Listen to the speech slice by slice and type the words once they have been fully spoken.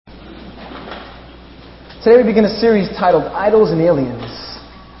Today we begin a series titled Idols and Aliens.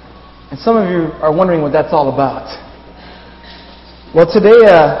 And some of you are wondering what that's all about. Well, today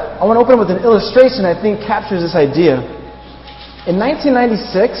I want to open up with an illustration I think captures this idea. In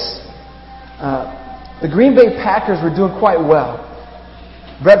 1996, the Green Bay Packers were doing quite well.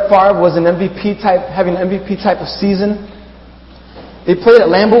 Brett Favre was having an MVP type of season. They played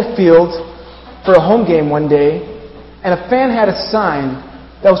at Lambeau Field for a home game one day, and a fan had a sign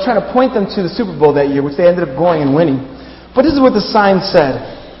that was trying to point them to the Super Bowl that year, which they ended up going and winning. But this is what the sign said.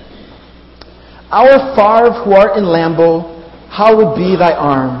 Our Favre who art in Lambeau, hallowed be thy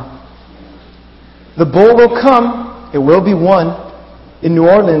arm. The bowl will come, it will be won, in New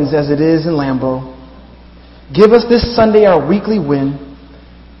Orleans as it is in Lambeau. Give us this Sunday our weekly win,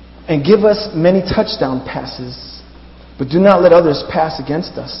 and give us many touchdown passes, but do not let others pass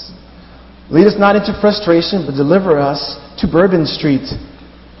against us. Lead us not into frustration, but deliver us to Bourbon Street.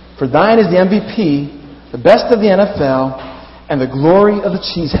 For thine is the MVP, the best of the NFL, and the glory of the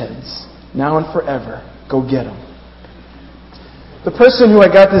cheeseheads, now and forever. Go get them. The person who I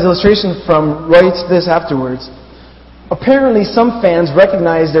got this illustration from writes this afterwards. Apparently, some fans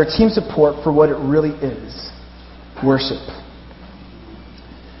recognize their team support for what it really is. Worship.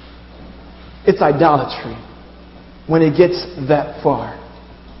 It's idolatry when it gets that far.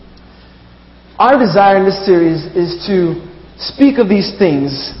 Our desire in this series is to speak of these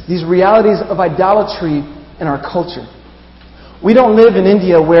things, these realities of idolatry in our culture. We don't live in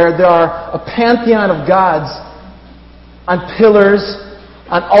India where there are a pantheon of gods on pillars,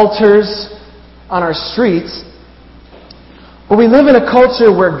 on altars, on our streets. But we live in a culture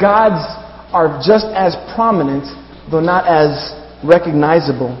where gods are just as prominent, though not as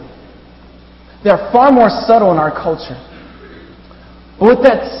recognizable. They are far more subtle in our culture. But with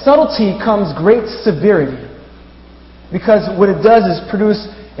that subtlety comes great severity. Because what it does is produce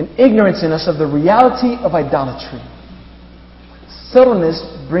an ignorance in us of the reality of idolatry. Subtleness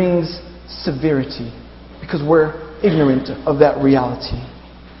brings severity because we're ignorant of that reality.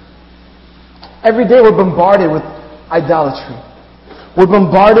 Every day we're bombarded with idolatry. We're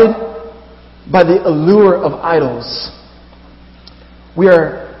bombarded by the allure of idols. We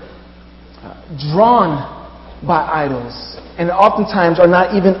are drawn by idols and oftentimes are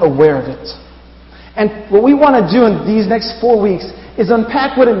not even aware of it. And what we want to do in these next 4 weeks is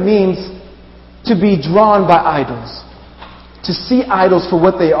unpack what it means to be drawn by idols, to see idols for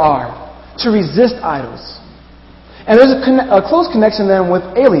what they are, to resist idols. And there's a close connection then with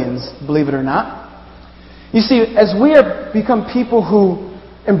aliens, believe it or not. You see, as we become people who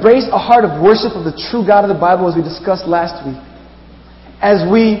embrace a heart of worship of the true God of the Bible, as we discussed last week, as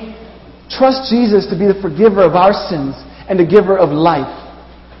we trust Jesus to be the forgiver of our sins and the giver of life,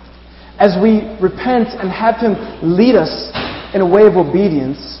 as we repent and have Him lead us in a way of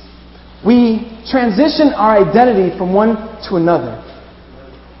obedience, we transition our identity from one to another.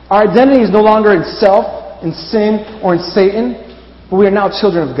 Our identity is no longer in self, in sin, or in Satan, but we are now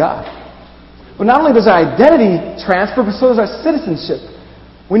children of God. But not only does our identity transfer, but so does our citizenship.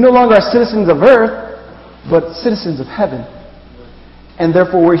 We no longer are citizens of earth, but citizens of heaven. And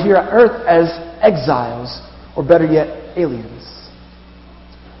therefore we're here on earth as exiles, or better yet, aliens.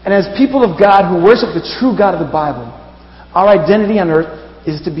 And as people of God who worship the true God of the Bible, our identity on earth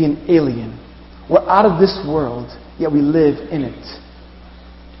is to be an alien. We're out of this world, yet we live in it.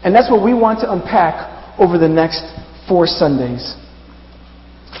 And that's what we want to unpack over the next 4 Sundays.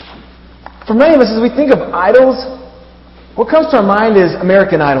 For many of us, as we think of idols, what comes to our mind is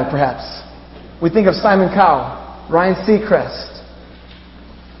American Idol, perhaps. We think of Simon Cowell, Ryan Seacrest.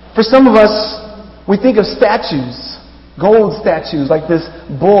 For some of us, we think of statues. Gold statues like this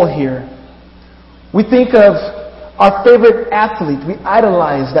bull here. We think of our favorite athlete. We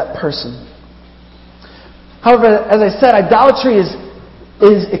idolize that person. However, as I said, idolatry is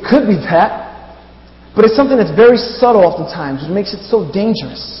it could be that, but it's something that's very subtle oftentimes, which makes it so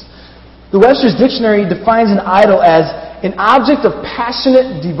dangerous. The Webster's Dictionary defines an idol as an object of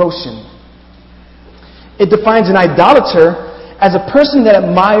passionate devotion. It defines an idolater as a person that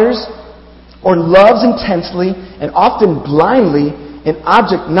admires or loves intensely and often blindly an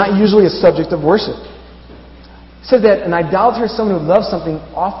object not usually a subject of worship. It says that an idolater is someone who loves something,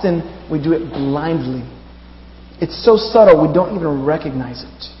 often we do it blindly. It's so subtle we don't even recognize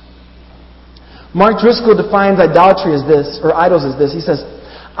it. Mark Driscoll defines idolatry as this, or idols as this. He says,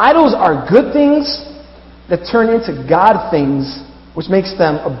 idols are good things that turn into God things, which makes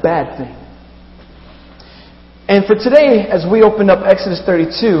them a bad thing. And for today, as we open up Exodus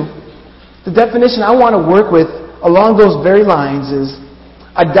 32, the definition I want to work with along those very lines is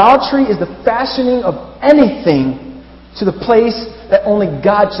idolatry is the fashioning of anything to the place that only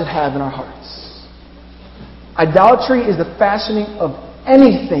God should have in our hearts. Idolatry is the fashioning of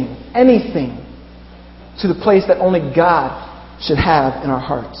anything, to the place that only God should have in our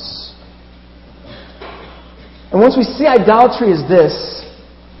hearts. And once we see idolatry as this,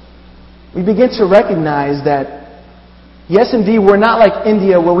 we begin to recognize that, yes, indeed, we're not like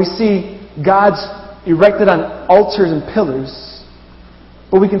India where we see gods erected on altars and pillars,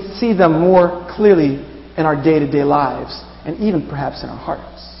 but we can see them more clearly in our day-to-day lives and even perhaps in our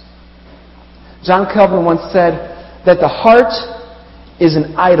hearts. John Calvin once said that the heart is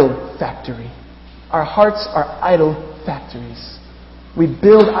an idol factory. Our hearts are idol factories. We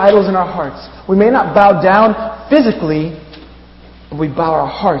build idols in our hearts. We may not bow down physically, but we bow our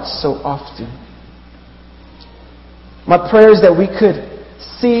hearts so often. My prayer is that we could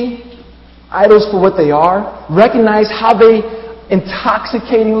see idols for what they are, recognize how they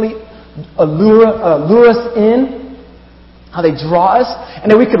intoxicatingly lure us in, how they draw us,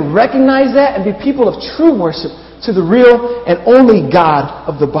 and that we could recognize that and be people of true worship to the real and only God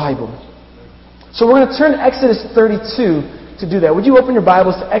of the Bible. So we're going to turn to Exodus 32 to do that. Would you open your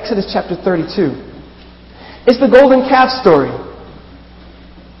Bibles to Exodus chapter 32? It's the golden calf story.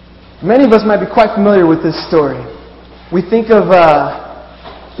 Many of us might be quite familiar with this story. We think of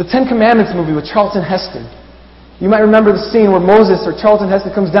the Ten Commandments movie with Charlton Heston. You might remember the scene where Moses or Charlton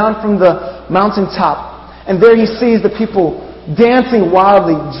Heston comes down from the mountaintop, and there he sees the people dancing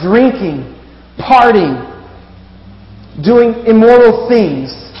wildly, drinking, partying, doing immoral things.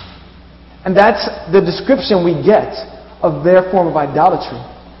 And that's the description we get of their form of idolatry.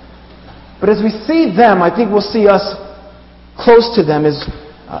 But as we see them, I think we'll see us close to them as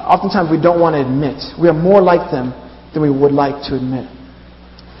oftentimes we don't want to admit. We are more like them than we would like to admit.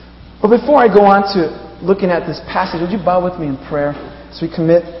 But before I go on to looking at this passage, would you bow with me in prayer as we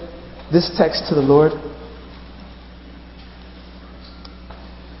commit this text to the Lord?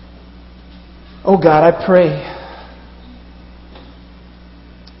 Oh God, I pray.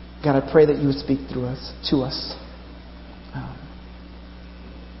 God, I pray that you would speak through us, to us.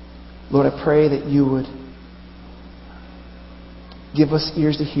 Lord, I pray that you would give us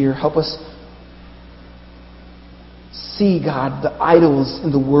ears to hear. Help us see, God, the idols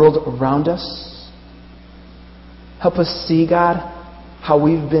in the world around us. Help us see, God, how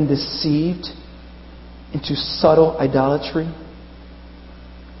we've been deceived into subtle idolatry.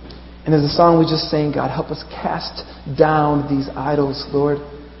 And as the song we just sang, God, help us cast down these idols, Lord,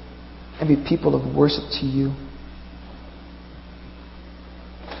 and be people of worship to you.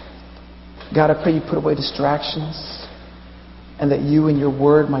 God, I pray you put away distractions and that you and your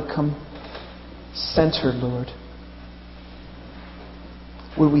word might come centered, Lord.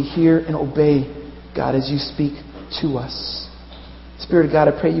 Would we hear and obey, God, as you speak to us. Spirit of God,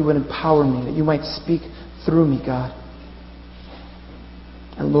 I pray you would empower me, that you might speak through me, God.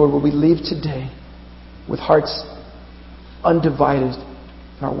 And Lord, will we leave today with hearts undivided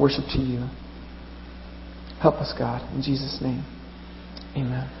in our worship to you. Help us, God, in Jesus' name.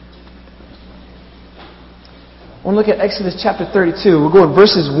 Amen. I want to look at Exodus chapter 32. We'll go in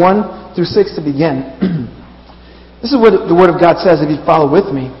verses 1 through 6 to begin. This is what the Word of God says if you follow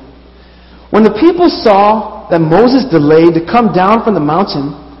with me. When the people saw that Moses delayed to come down from the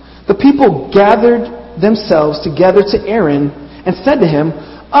mountain, the people gathered themselves together to Aaron and said to him,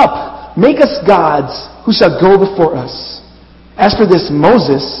 "Up, make us gods who shall go before us. As for this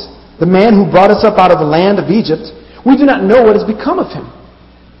Moses, the man who brought us up out of the land of Egypt, we do not know what has become of him."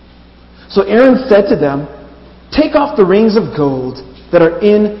 So Aaron said to them, "Take off the rings of gold that are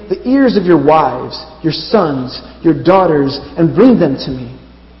in the ears of your wives, your sons, your daughters, and bring them to me."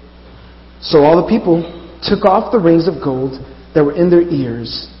 So all the people took off the rings of gold that were in their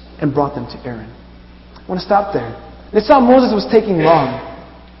ears and brought them to Aaron. I want to stop there. They saw Moses was taking long.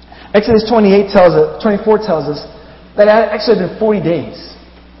 Exodus 24 tells us that it actually had been 40 days.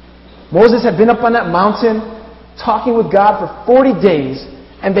 Moses had been up on that mountain talking with God for 40 days,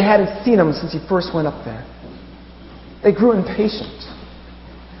 and they hadn't seen him since he first went up there. They grew impatient.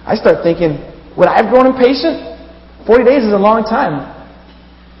 I start thinking, would I have grown impatient? 40 days is a long time.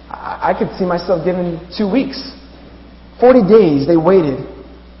 I could see myself giving 2 weeks. 40 days they waited,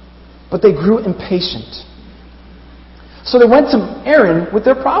 but they grew impatient. So they went to Aaron with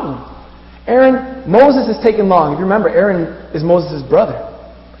their problem. Aaron, Moses is taking long. If you remember, Aaron is Moses' brother.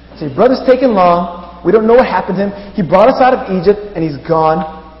 So your brother's taking long. We don't know what happened to him. He brought us out of Egypt and he's gone.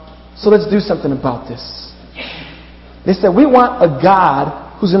 So let's do something about this. They said, we want a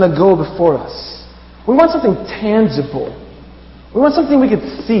God who's going to go before us. We want something tangible. We want something we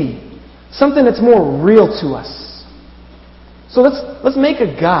could see. Something that's more real to us. So let's make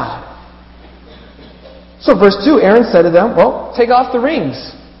a God. So verse 2, Aaron said to them, well, take off the rings.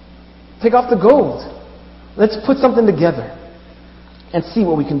 Take off the gold. Let's put something together and see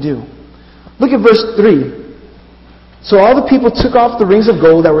what we can do. Look at verse 3. So all the people took off the rings of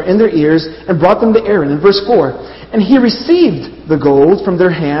gold that were in their ears and brought them to Aaron. In verse 4, and he received the gold from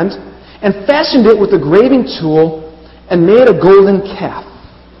their hand and fashioned it with a graving tool and made a golden calf.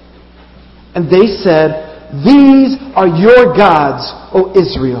 And they said, these are your gods, O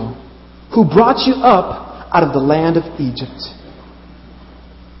Israel, who brought you up out of the land of Egypt.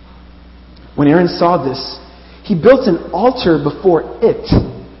 When Aaron saw this, he built an altar before it.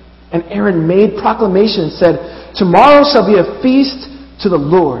 And Aaron made proclamation and said, tomorrow shall be a feast to the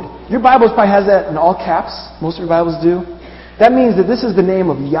Lord. Your Bibles probably has that in all caps. Most of your Bibles do. That means that this is the name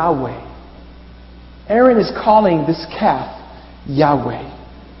of Yahweh. Aaron is calling this calf Yahweh,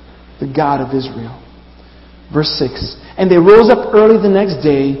 the God of Israel. Verse 6. And they rose up early the next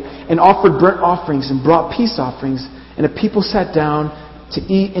day and offered burnt offerings and brought peace offerings. And the people sat down to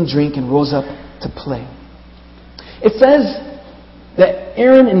eat and drink and rose up to play. It says that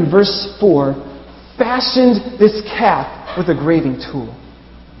Aaron in verse 4 fashioned this calf with a graving tool.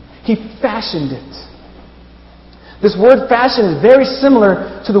 He fashioned it. This word fashion is very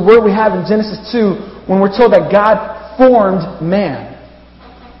similar to the word we have in Genesis 2 when we're told that God formed man.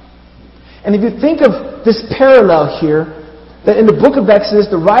 And if you think of this parallel here, that in the book of Exodus,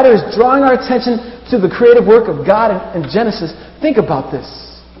 the writer is drawing our attention to the creative work of God in Genesis. Think about this.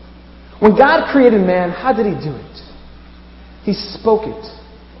 When God created man, how did He do it? He spoke it.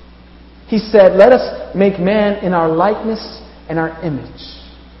 He said, let us make man in our likeness and our image.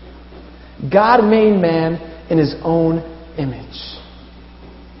 God made man in His own image.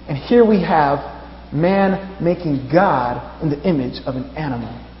 And here we have man making God in the image of an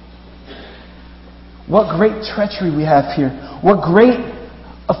animal. What great treachery we have here. What great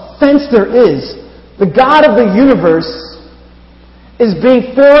offense there is. The God of the universe is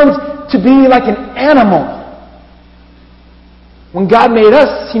being formed to be like an animal. When God made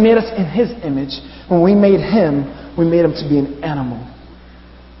us, He made us in His image. When we made Him, we made Him to be an animal.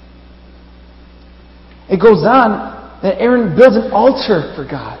 It goes on that Aaron builds an altar for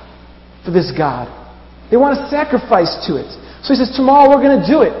God, for this God. They want to sacrifice to it. So he says, tomorrow we're going to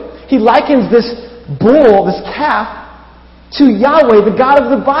do it. He likens this bull, this calf, to Yahweh, the God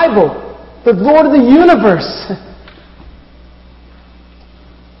of the Bible, the Lord of the universe.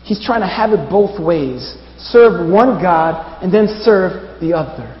 He's trying to have it both ways. Serve one God and then serve the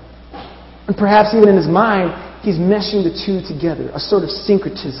other. And perhaps even in his mind, he's meshing the two together, a sort of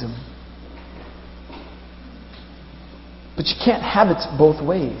syncretism. But you can't have it both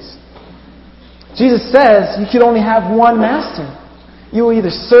ways. Jesus says you can only have one master. You will either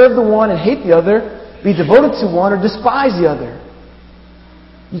serve the one and hate the other, be devoted to one, or despise the other.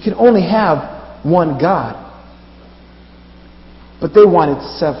 You can only have one God. But they wanted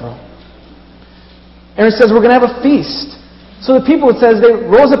several. Aaron says, we're going to have a feast. So the people, it says, they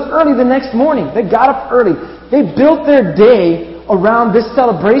rose up early the next morning. They got up early. They built their day around this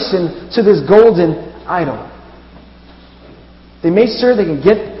celebration to this golden idol. They made sure they could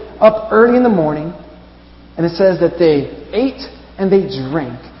get up early in the morning. And it says that they ate and they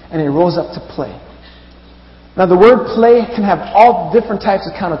drank. And they rose up to play. Now the word play can have all different types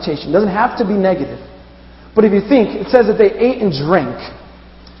of connotation. It doesn't have to be negative. But if you think, it says that they ate and drank.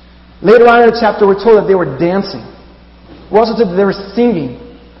 Later on in the chapter, we're told that they were dancing. We're also told that they were singing.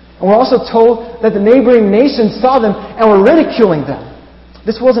 And we're also told that the neighboring nations saw them and were ridiculing them.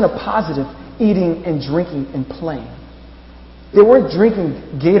 This wasn't a positive eating and drinking and playing. They weren't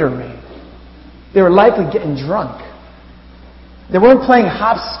drinking Gatorade. They were likely getting drunk. They weren't playing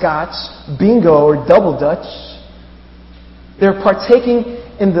hopscotch, bingo, or double dutch. They were partaking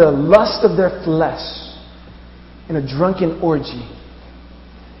in the lust of their flesh in a drunken orgy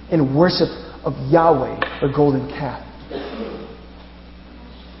in worship of Yahweh, the golden calf.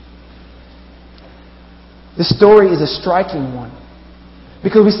 This story is a striking one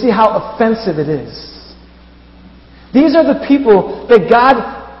because we see how offensive it is. These are the people that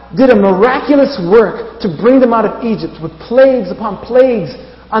God did a miraculous work to bring them out of Egypt with plagues upon plagues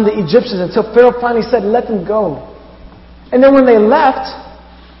on the Egyptians until Pharaoh finally said, let them go. And then when they left,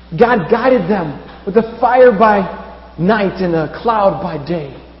 God guided them with a fire by night and a cloud by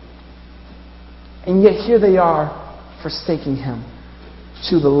day. And yet here they are forsaking Him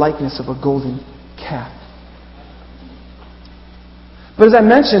to the likeness of a golden calf. But as I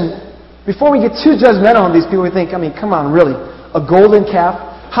mentioned, before we get too judgmental on these people, we think, come on, really? A golden calf?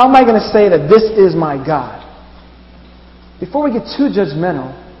 How am I going to say that this is my God? Before we get too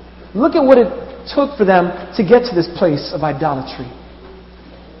judgmental, look at what it took for them to get to this place of idolatry.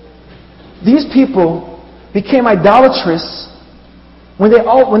 These people became idolatrous when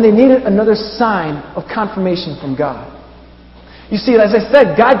they needed another sign of confirmation from God. You see, as I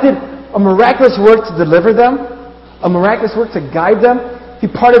said, God did a miraculous work to deliver them, a miraculous work to guide them. He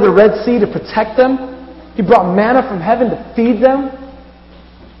parted the Red Sea to protect them. He brought manna from heaven to feed them.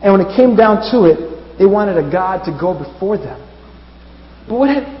 And when it came down to it, they wanted a God to go before them. But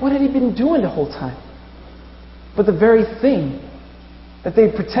what had He been doing the whole time? But the very thing that they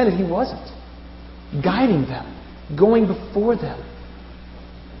pretended He wasn't. Guiding them, going before them.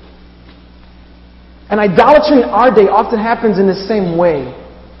 And idolatry in our day often happens in the same way.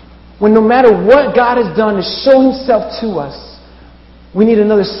 When no matter what God has done to show Himself to us, we need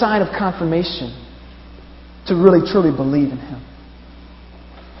another sign of confirmation to really truly believe in Him.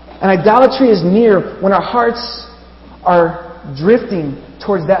 And idolatry is near when our hearts are drifting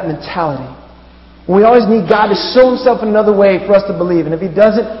towards that mentality. When we always need God to show Himself in another way for us to believe. And if He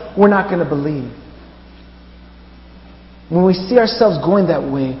doesn't, we're not going to believe. When we see ourselves going that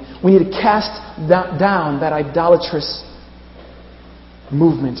way, we need to cast down that idolatrous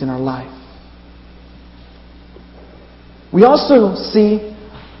movement in our life. We also see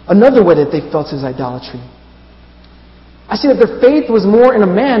another way that they felt His idolatry. I see that their faith was more in a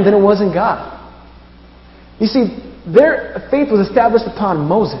man than it was in God. You see, their faith was established upon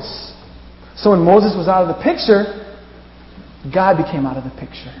Moses. So when Moses was out of the picture, God became out of the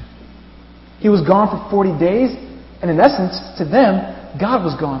picture. He was gone for 40 days, and in essence, to them, God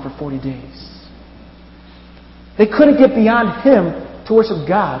was gone for 40 days. They couldn't get beyond Him to worship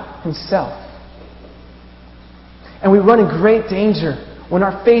God Himself. And we run in great danger when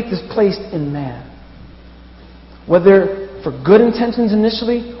our faith is placed in man. Whether for good intentions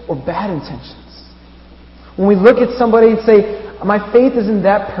initially or bad intentions. When we look at somebody and say, my faith is in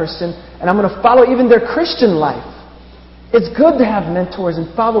that person and I'm going to follow even their Christian life. It's good to have mentors and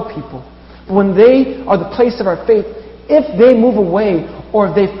follow people. But when they are the place of our faith, if they move away or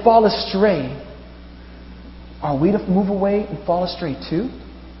if they fall astray, are we to move away and fall astray too?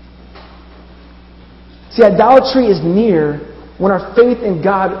 See, idolatry is near when our faith in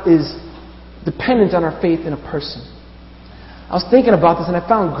God is dependent on our faith in a person. I was thinking about this and I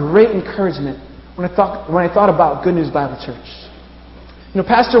found great encouragement when I thought about Good News Bible Church. You know,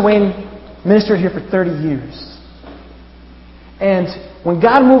 Pastor Wayne ministered here for 30 years. And when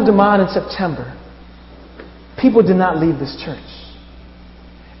God moved him on in September, people did not leave this church.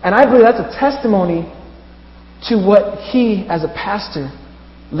 And I believe that's a testimony to what he, as a pastor,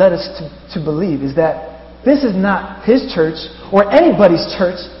 led us to believe, is that this is not his church or anybody's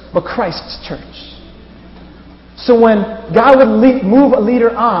church, but Christ's church. So when God would move a leader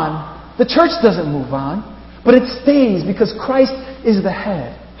on, the church doesn't move on, but it stays because Christ is the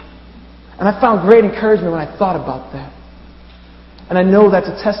head. And I found great encouragement when I thought about that. And I know that's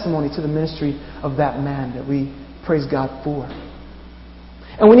a testimony to the ministry of that man that we praise God for.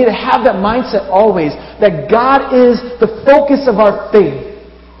 And we need to have that mindset always, that God is the focus of our faith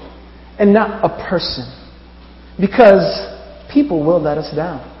and not a person. Because people will let us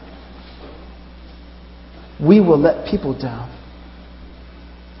down. We will let people down.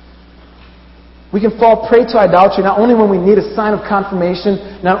 We can fall prey to idolatry not only when we need a sign of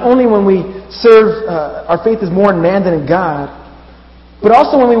confirmation, not only when we serve, our faith is more in man than in God, but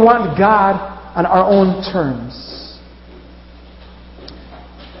also when we want God on our own terms.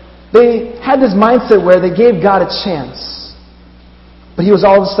 They had this mindset where they gave God a chance, but He was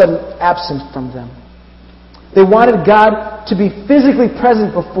all of a sudden absent from them. They wanted God to be physically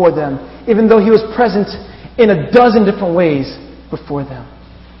present before them, even though He was present in a dozen different ways before them.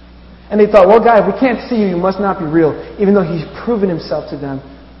 And they thought, well, God, if we can't see You, You must not be real, even though He's proven Himself to them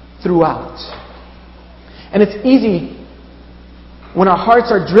throughout. And it's easy when our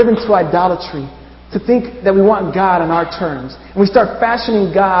hearts are driven to idolatry to think that we want God on our terms. And we start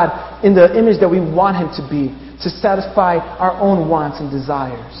fashioning God in the image that we want Him to be, to satisfy our own wants and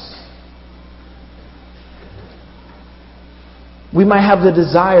desires. We might have the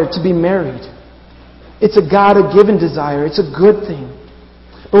desire to be married. It's a God-given desire. It's a good thing.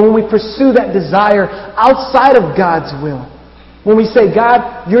 But when we pursue that desire outside of God's will, when we say,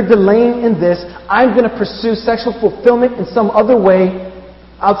 God, You're delaying in this, I'm going to pursue sexual fulfillment in some other way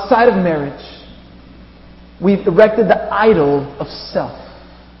outside of marriage, we've erected the idol of self.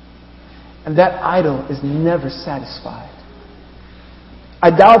 And that idol is never satisfied.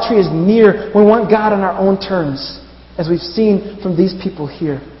 Idolatry is near when we want God on our own terms, as we've seen from these people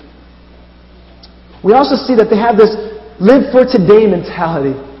here. We also see that they have this live for today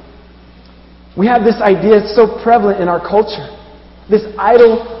mentality. We have this idea, it's so prevalent in our culture. This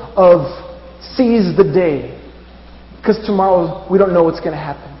idol of seize the day. Because tomorrow we don't know what's going to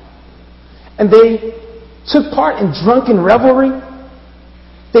happen. And they took part in drunken revelry.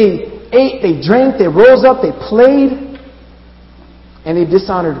 They ate, they drank, they rose up, they played, and they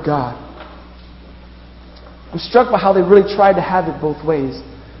dishonored God. I'm struck by how they really tried to have it both ways.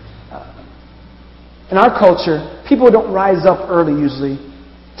 In our culture, people don't rise up early usually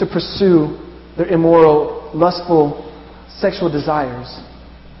to pursue their immoral, lustful, sexual desires.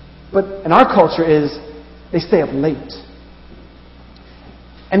 But in our culture they stay up late.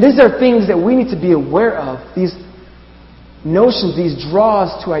 And these are things that we need to be aware of, these notions, these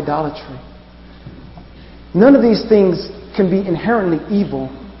draws to idolatry. None of these things can be inherently evil,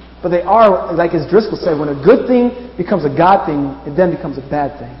 but they are, like as Driscoll said, when a good thing becomes a God thing, it then becomes a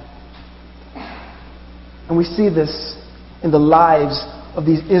bad thing. And we see this in the lives of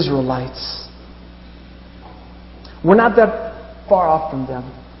these Israelites. We're not that far off from them.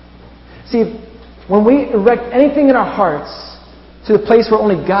 See, when we erect anything in our hearts to the place where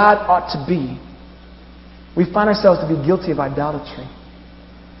only God ought to be, we find ourselves to be guilty of idolatry.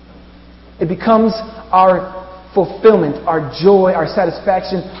 It becomes our fulfillment, our joy, our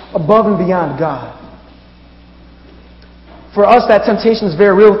satisfaction above and beyond God. For us, that temptation is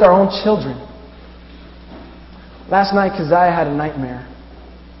very real with our own children. Last night, Keziah had a nightmare.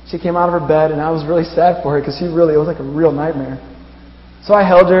 She came out of her bed, and I was really sad for her because it was like a real nightmare. So I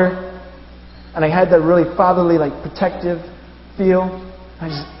held her, and I had that really fatherly, protective feel.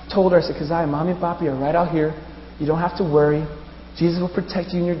 I just told her, I said, Keziah, Mommy and Papi are right out here. You don't have to worry. Jesus will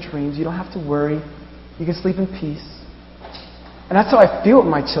protect you in your dreams. You don't have to worry. You can sleep in peace. And that's how I feel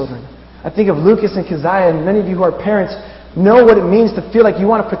with my children. I think of Lucas and Keziah, and many of you who are parents know what it means to feel like you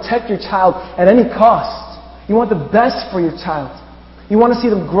want to protect your child at any cost. You want the best for your child. You want to see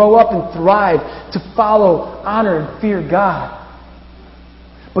them grow up and thrive, to follow, honor, and fear God.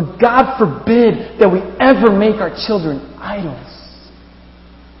 But God forbid that we ever make our children idols.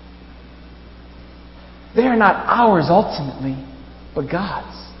 They are not ours ultimately, but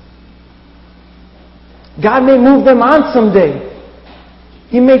God's. God may move them on someday.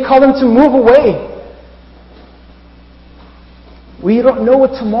 He may call them to move away. We don't know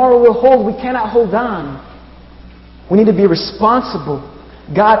what tomorrow will hold. We cannot hold on. We need to be responsible,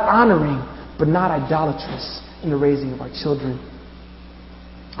 God-honoring, but not idolatrous in the raising of our children.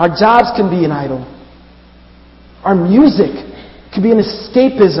 Our jobs can be an idol. Our music can be an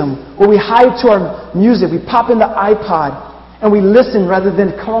escapism where we hide to our music. We pop in the iPod and we listen rather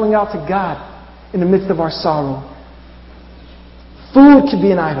than calling out to God in the midst of our sorrow. Food can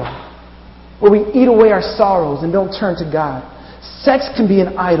be an idol where we eat away our sorrows and don't turn to God. Sex can be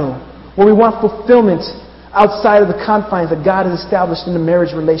an idol where we want fulfillment outside of the confines that God has established in the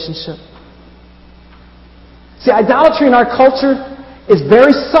marriage relationship. See, idolatry in our culture is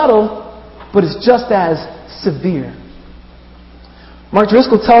very subtle, but it's just as severe. Mark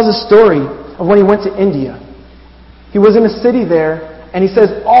Driscoll tells a story of when he went to India. He was in a city there, and he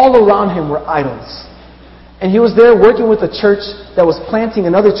says all around him were idols. And he was there working with a church that was planting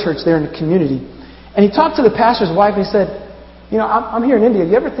another church there in the community. And he talked to the pastor's wife, and he said, I'm here in India.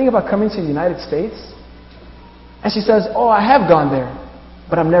 Do you ever think about coming to the United States? And she says, I have gone there,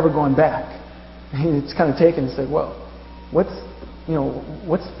 but I'm never going back. And it's kind of taken and said, well, what's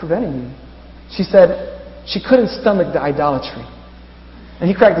preventing you? She said she couldn't stomach the idolatry. And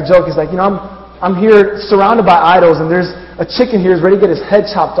he cracked the joke. He's like, I'm here surrounded by idols, and there's a chicken here who's ready to get his head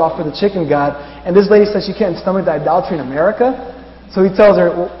chopped off for the chicken god. And this lady says she can't stomach the idolatry in America. So he tells her,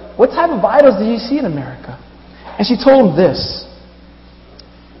 well, what type of idols do you see in America? And she told him this.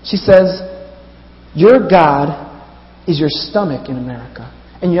 She says, your God is your stomach in America.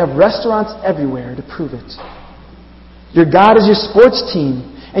 And you have restaurants everywhere to prove it. Your God is your sports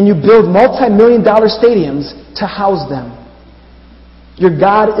team. And you build multi-million-dollar stadiums to house them. Your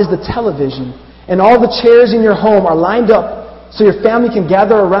God is the television. And all the chairs in your home are lined up so your family can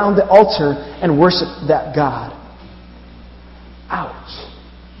gather around the altar and worship that God. Ouch.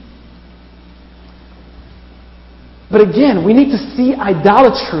 But again, we need to see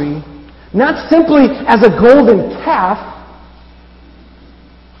idolatry not simply as a golden calf,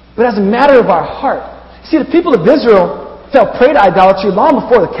 but as a matter of our heart. See, the people of Israel fell prey to idolatry long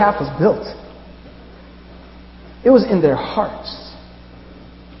before the calf was built. It was in their hearts.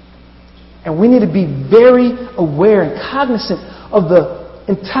 And we need to be very aware and cognizant of the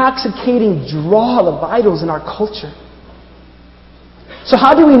intoxicating draw of idols in our culture. So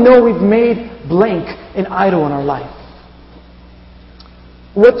how do we know we've made blank an idol in our life?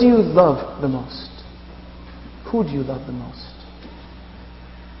 What do you love the most? Who do you love the most?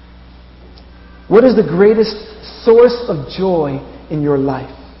 What is the greatest source of joy in your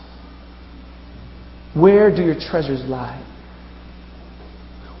life? Where do your treasures lie?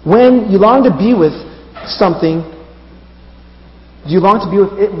 When you long to be with something, Do you long to be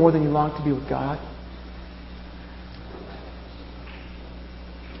with it more than you long to be with God?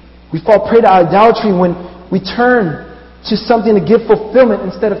 We fall prey to idolatry when we turn to something to give fulfillment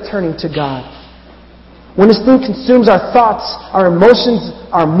instead of turning to God. When this thing consumes our thoughts, our emotions,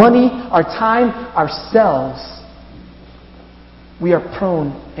 our money, our time, ourselves, we are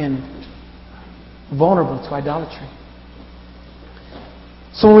prone and vulnerable to idolatry.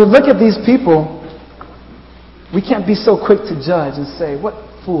 So when we look at these people, we can't be so quick to judge and say, what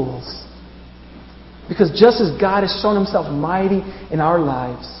fools. Because just as God has shown Himself mighty in our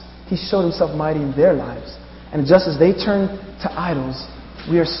lives, He showed Himself mighty in their lives. And just as they turn to idols,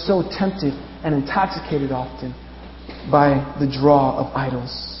 we are so tempted and intoxicated often by the draw of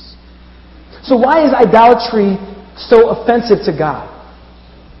idols. So why is idolatry so offensive to God?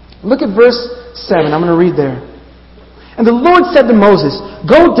 Look at verse 7. I'm going to read there. And the Lord said to Moses,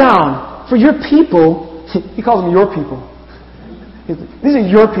 "Go down, for your people," He calls them your people. These are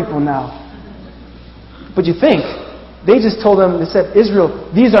your people now. But you think, they just told them, they said, Israel,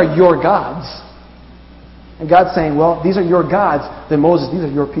 these are your gods. And God's saying, well, these are your gods. Then Moses, these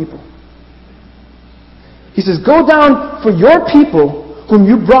are your people. He says, "Go down, for your people, whom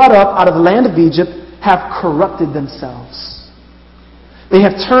you brought up out of the land of Egypt, have corrupted themselves. They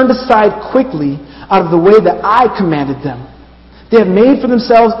have turned aside quickly out of the way that I commanded them. They have made for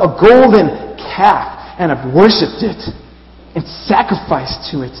themselves a golden calf and have worshipped it and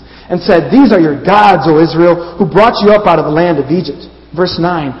sacrificed to it and said, These are your gods, O Israel, who brought you up out of the land of Egypt." Verse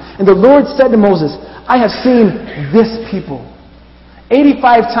 9. And the Lord said to Moses, "I have seen this people."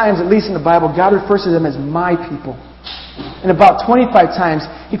 85 times, at least in the Bible, God refers to them as my people. And about 25 times,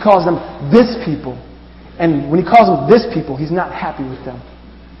 He calls them this people. And when He calls them this people, He's not happy with them.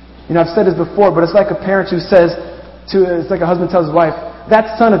 You know, I've said this before, but it's like a parent who says it's like a husband tells his wife,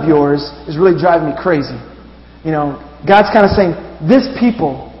 "That son of yours is really driving me crazy." You know, God's kind of saying, this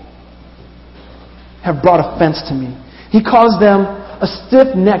people have brought offense to me. He calls them a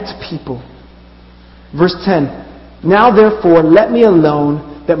stiff-necked people. Verse 10. "Now therefore let me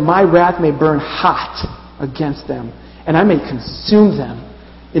alone, that my wrath may burn hot against them, and I may consume them,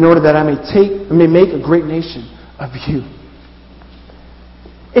 in order that I may make a great nation of you."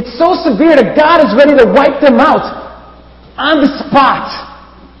 It's so severe that God is ready to wipe them out on the spot.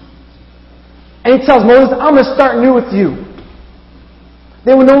 And He tells Moses, "I'm going to start new with you."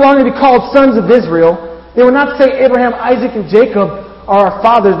 They will no longer be called sons of Israel. They will not say Abraham, Isaac, and Jacob are our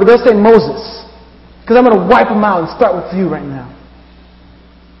fathers, but they'll say Moses. Because I'm going to wipe them out and start with you right now.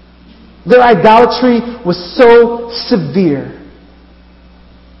 Their idolatry was so severe.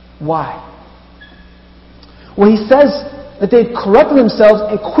 Why? Well, He says that they've corrupted themselves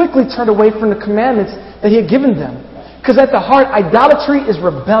and quickly turned away from the commandments that He had given them. Because at the heart, idolatry is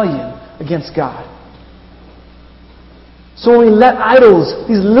rebellion against God. So when we let idols,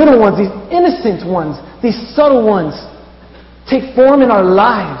 these little ones, these innocent ones, these subtle ones, take form in our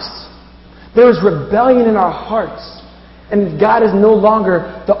lives, there is rebellion in our hearts. And God is no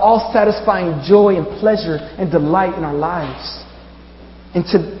longer the all-satisfying joy and pleasure and delight in our lives. And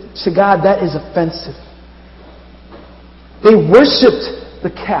to God, that is offensive. They worshipped the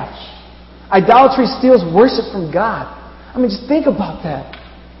calf. Idolatry steals worship from God. I mean, just think about that.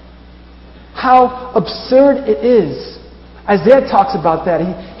 How absurd it is. Isaiah talks about that.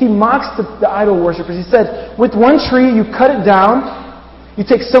 He mocks the idol worshippers. He said, with one tree you cut it down, you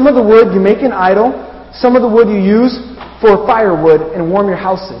take some of the wood, you make an idol, some of the wood you use for firewood and warm your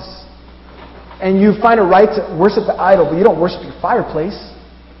houses. And you find it right to worship the idol, but you don't worship your fireplace.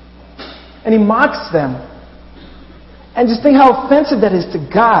 And He mocks them. And just think how offensive that is to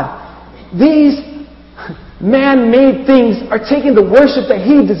God. These man-made things are taking the worship that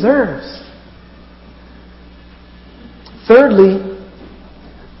He deserves. Thirdly,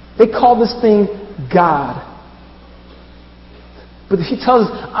 they call this thing God. But He tells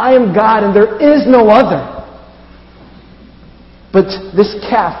us, I am God and there is no other. But this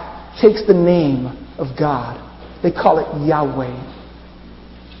calf takes the name of God. They call it Yahweh.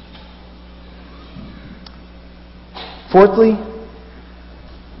 Fourthly,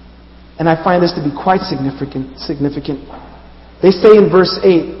 and I find this to be quite significant, they say in verse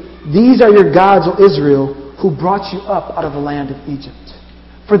 8, "These are your gods, O Israel, who brought you up out of the land of Egypt."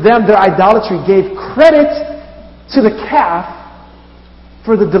 For them, their idolatry gave credit to the calf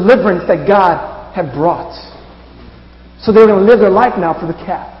for the deliverance that God had brought. So they were going to live their life now for the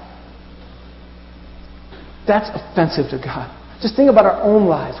calf. That's offensive to God. Just think about our own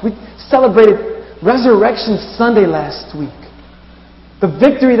lives. We celebrated Resurrection Sunday last week. The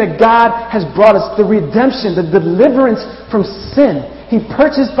victory that God has brought us, the redemption, the deliverance from sin. He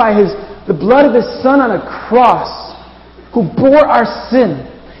purchased by the blood of His Son on a cross who bore our sin.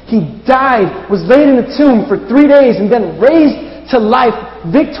 He died, was laid in a tomb for 3 days, and then raised to life,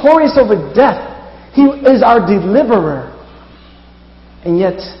 victorious over death. He is our deliverer. And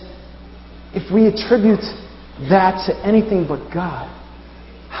yet, if we attribute that to anything but God,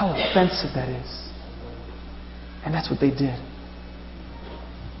 how offensive that is. And that's what they did.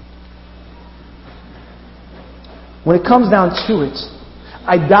 When it comes down to it,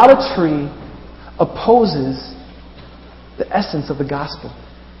 idolatry opposes the essence of the gospel.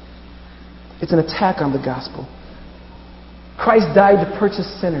 It's an attack on the gospel. Christ died to purchase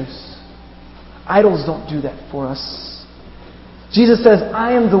sinners. Idols don't do that for us. Jesus says,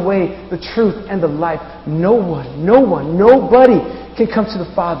 I am the way, the truth, and the life. Nobody can come to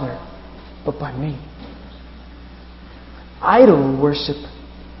the Father but by me. Idol worship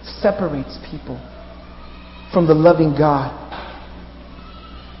separates people from the loving God.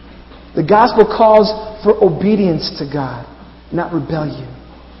 The gospel calls for obedience to God, not rebellion.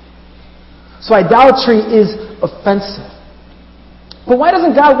 So idolatry is offensive. But why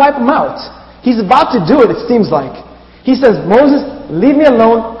doesn't God wipe them out? He's about to do it seems like. He says, Moses, leave me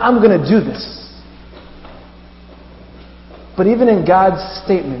alone. I'm going to do this. But even in God's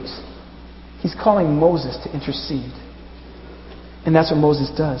statement, He's calling Moses to intercede. And that's what Moses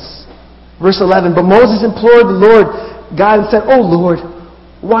does. Verse 11, but Moses implored the Lord God and said, O Lord,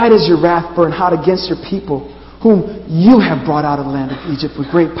 why does your wrath burn hot against your people, whom you have brought out of the land of Egypt with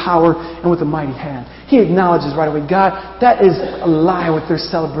great power and with a mighty hand? He acknowledges right away, God, that is a lie what they're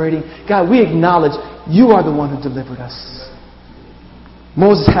celebrating. God, we acknowledge you are the one who delivered us.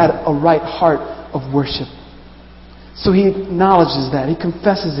 Moses had a right heart of worship. So he acknowledges that. He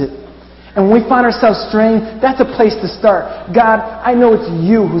confesses it. And when we find ourselves straying, that's a place to start. God, I know it's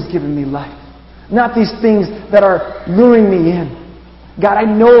you who's given me life, not these things that are luring me in. God, I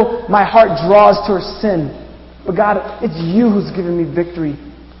know my heart draws towards sin, but God, it's you who's given me victory.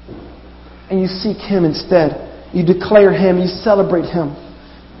 And you seek Him instead. You declare Him. You celebrate Him.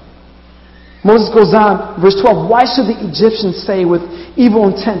 Moses goes on, verse 12, why should the Egyptians say with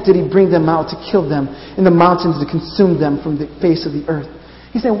evil intent did He bring them out to kill them in the mountains to consume them from the face of the earth?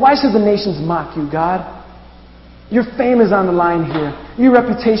 He's saying, why should the nations mock you, God? Your fame is on the line here. Your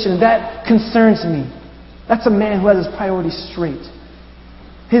reputation, that concerns me. That's a man who has his priorities straight.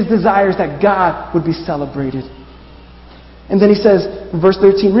 His desire is that God would be celebrated. And then he says, in verse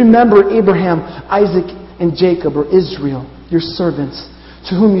 13, remember Abraham, Isaac, and Jacob, or Israel, your servants,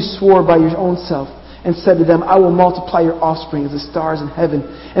 to whom you swore by your own self, and said to them, I will multiply your offspring as the stars in heaven,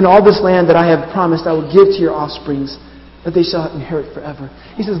 and all this land that I have promised I will give to your offsprings, that they shall inherit forever.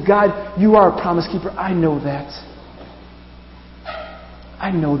 He says, God, you are a promise keeper. I know that. I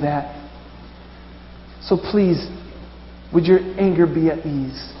know that. So please, would your anger be at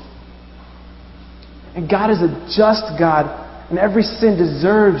ease? And God is a just God, and every sin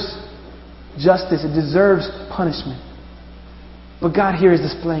deserves justice. It deserves punishment. But God here is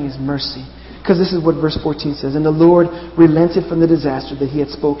displaying His mercy. Because this is what verse 14 says, and the Lord relented from the disaster that He had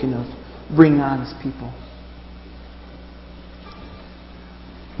spoken of, bringing on His people.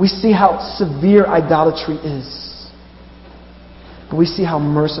 We see how severe idolatry is. But we see how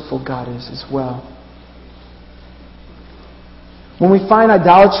merciful God is as well. When we find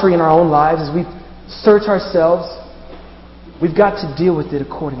idolatry in our own lives, as we search ourselves, we've got to deal with it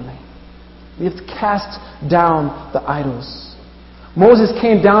accordingly. We have to cast down the idols. Moses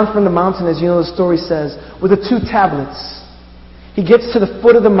came down from the mountain, as you know the story says, with the 2 tablets. He gets to the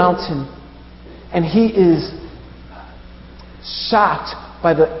foot of the mountain, and he is shocked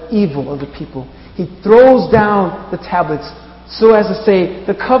by the evil of the people. He throws down the tablets so as to say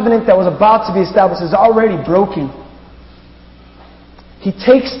the covenant that was about to be established is already broken. He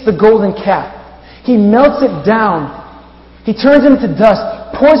takes the golden calf. He melts it down. He turns it into dust,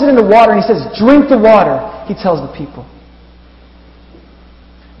 pours it into water, and he says, drink the water, he tells the people.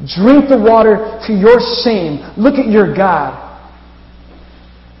 Drink the water to your shame. Look at your God.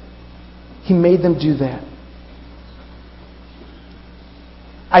 He made them do that.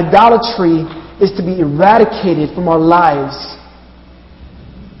 Idolatry is to be eradicated from our lives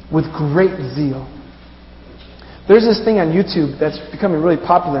with great zeal. There's this thing on YouTube that's becoming really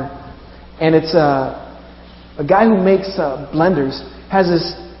popular, and it's a guy who makes blenders has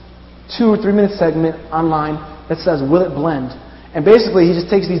this 2 or 3 minute segment online that says, will it blend? And basically he just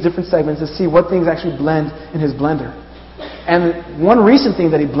takes these different segments to see what things actually blend in his blender. And one recent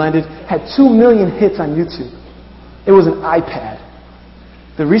thing that he blended had 2 million hits on YouTube. It was an iPad.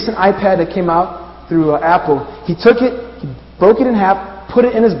 The recent iPad that came out through Apple, he took it, he broke it in half, put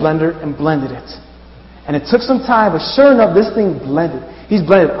it in his blender, and blended it. And it took some time, but sure enough, this thing blended. He's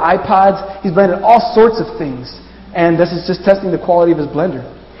blended iPods, he's blended all sorts of things. And this is just testing the quality of his blender.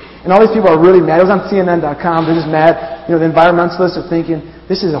 And all these people are really mad. It was on CNN.com. They're just mad. The environmentalists are thinking,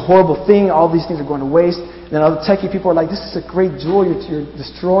 this is a horrible thing. All these things are going to waste. And then other techie people are like, this is a great jewel you're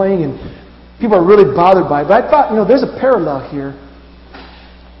destroying. And people are really bothered by it. But I thought, there's a parallel here.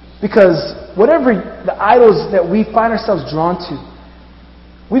 Because whatever the idols that we find ourselves drawn to,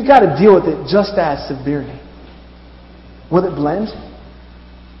 we've got to deal with it just as severely. Will it blend?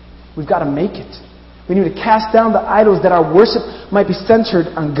 We've got to make it. We need to cast down the idols that our worship might be centered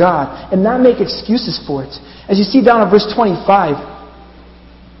on God and not make excuses for it. As you see down in verse 25,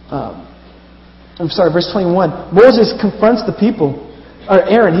 verse 21, Moses confronts the people, or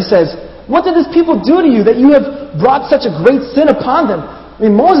Aaron. He says, what did this people do to you that you have brought such a great sin upon them?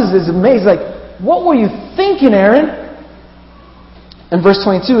 Moses is amazed, like, what were you thinking, Aaron? In verse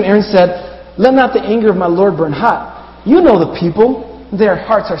 22, Aaron said, let not the anger of my Lord burn hot. You know the people. Their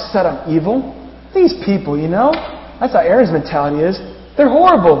hearts are set on evil. These people, that's how Aaron's mentality is. They're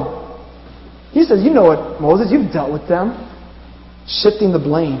horrible. He says, you know it, Moses, you've dealt with them. Shifting the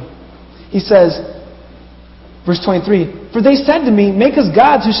blame. He says, verse 23, for they said to me, make us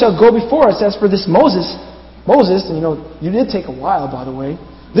gods who shall go before us. As for this Moses, and you did take a while, by the way.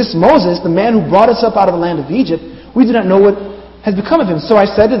 This Moses, the man who brought us up out of the land of Egypt, we do not know what has become of him. So I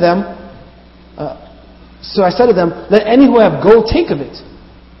said to them, let any who have gold take of it.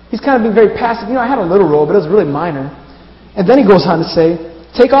 He's kind of being very passive. I had a little roll, but it was really minor. And then he goes on to say,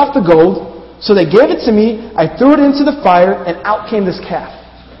 take off the gold. So they gave it to me. I threw it into the fire, and out came this calf.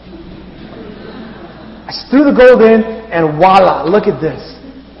 I threw the gold in, and voila, look at this.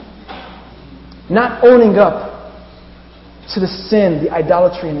 Not owning up to the sin, the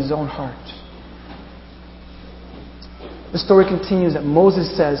idolatry in his own heart. The story continues that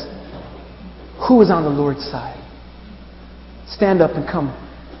Moses says, who is on the Lord's side? Stand up and come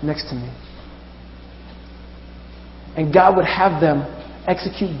next to me. And God would have them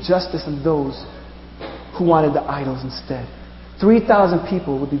execute justice on those who wanted the idols instead. 3,000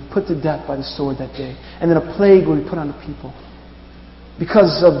 people would be put to death by the sword that day. And then a plague would be put on the people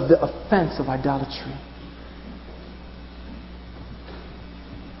because of the offense of idolatry.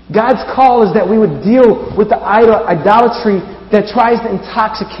 God's call is that we would deal with the idolatry that tries to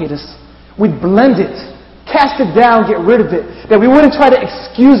intoxicate us. We'd blend it, cast it down, get rid of it. That we wouldn't try to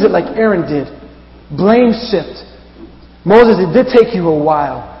excuse it like Aaron did. Blame shift. Moses, it did take you a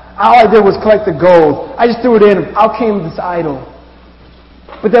while. All I did was collect the gold. I just threw it in and out came this idol.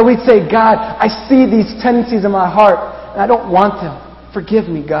 But then we'd say, God, I see these tendencies in my heart and I don't want them. Forgive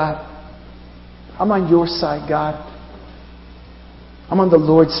me, God. I'm on your side, God. I'm on the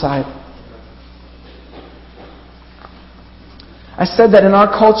Lord's side. I said that in our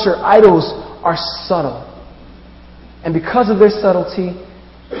culture, idols are subtle. And because of their subtlety,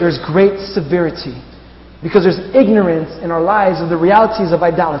 there's great severity. Because there's ignorance in our lives of the realities of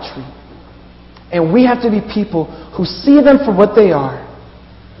idolatry. And we have to be people who see them for what they are.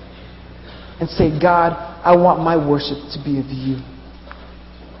 And say, God, I want my worship to be of you.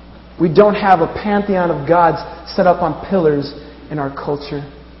 We don't have a pantheon of gods set up on pillars in our culture.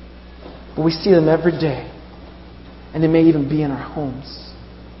 But we see them every day. And they may even be in our homes.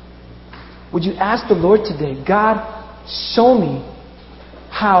 Would you ask the Lord today, God, show me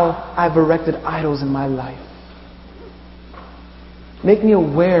how I've erected idols in my life. Make me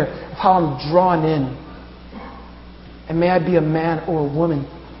aware of how I'm drawn in. And may I be a man or a woman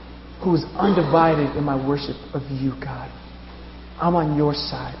who is undivided in my worship of you, God. I'm on your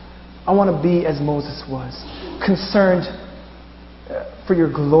side. I want to be as Moses was, concerned for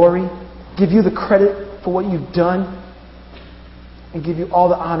your glory, give you the credit for what you've done, and give you all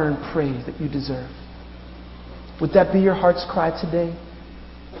the honor and praise that you deserve. Would that be your heart's cry today?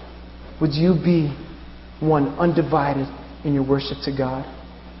 Would you be one undivided in your worship to God?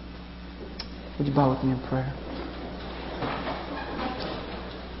 Would you bow with me in prayer?